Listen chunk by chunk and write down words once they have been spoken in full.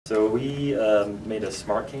So we made a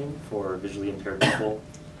smart cane for visually impaired people.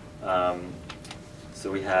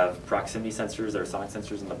 So we have proximity sensors, or sonic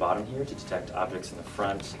sensors in the bottom here to detect objects in the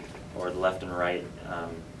front or the left and right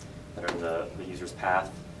that are in the user's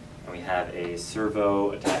path. And we have a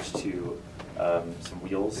servo attached to some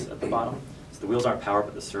wheels at the bottom. So the wheels aren't powered,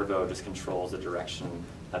 but the servo just controls the direction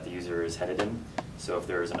that the user is headed in. So if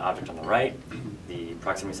there's an object on the right, the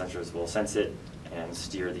proximity sensors will sense it and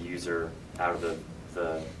steer the user out of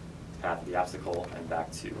the path of the obstacle and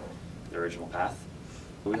back to the original path.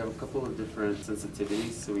 We have a couple of different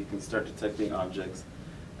sensitivities, so we can start detecting objects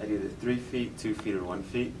at either 3 feet, 2 feet, or 1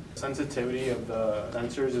 feet. Sensitivity of the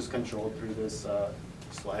sensors is controlled through this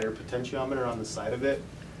slider potentiometer on the side of it.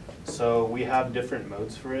 So we have different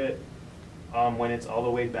modes for it. When it's all the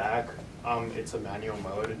way back, it's a manual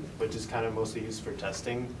mode, which is kind of mostly used for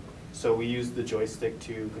testing. So we use the joystick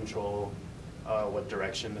to control what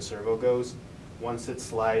direction the servo goes. Once it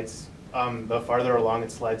slides, the farther along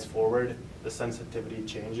it slides forward, the sensitivity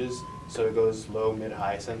changes. So it goes low, mid,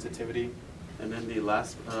 high sensitivity. And then the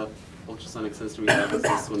last ultrasonic sensor we have is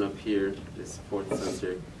this one up here, this fourth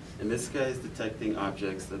sensor. And this guy is detecting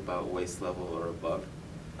objects about waist level or above.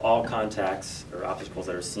 All contacts or obstacles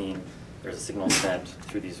that are seen, there's a signal sent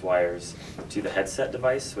through these wires to the headset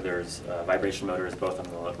device, where there's vibration motors both on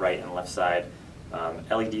the right and left side,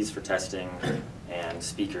 LEDs for testing, and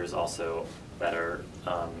speakers also that are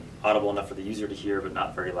audible enough for the user to hear, but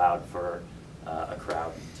not very loud for a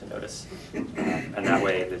crowd to notice. And that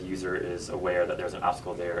way the user is aware that there's an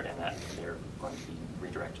obstacle there and that they're going to be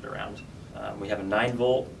redirected around. We have a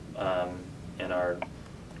 9-volt in our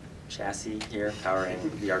chassis here powering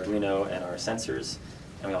the Arduino and our sensors.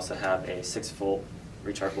 And we also have a 6-volt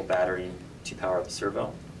rechargeable battery to power the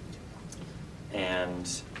servo. And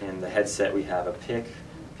in the headset we have a PIC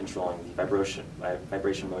controlling the vibration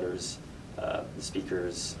motors, the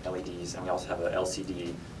speakers, LEDs, and we also have an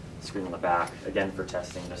LCD screen on the back, again for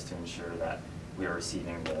testing, just to ensure that we are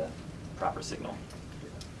receiving the proper signal.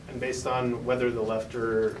 And based on whether the left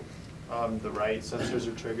or the right sensors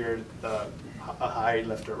are triggered, a high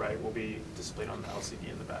left or right will be displayed on the LCD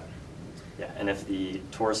in the back. Yeah, and if the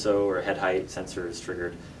torso or head height sensor is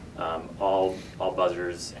triggered, all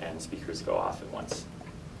buzzers and speakers go off at once.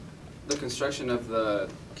 The construction of the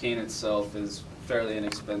cane itself is fairly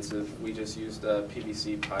inexpensive. We just used a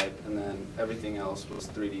PVC pipe, and then everything else was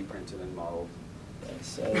 3D printed and modeled. Okay,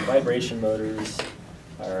 so the vibration motors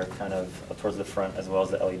are kind of up towards the front, as well as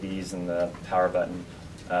the LEDs and the power button.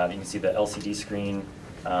 You can see the LCD screen.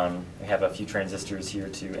 We have a few transistors here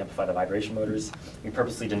to amplify the vibration motors. We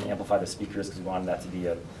purposely didn't amplify the speakers because we wanted that to be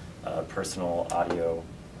a personal audio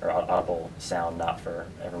or audible sound, not for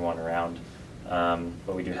everyone around.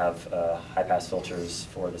 But we do have high-pass filters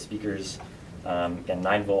for the speakers. Again,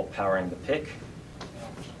 9-volt powering the PIC.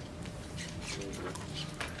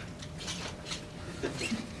 This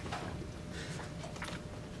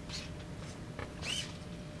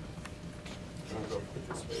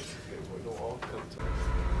way, so you can avoid the wall.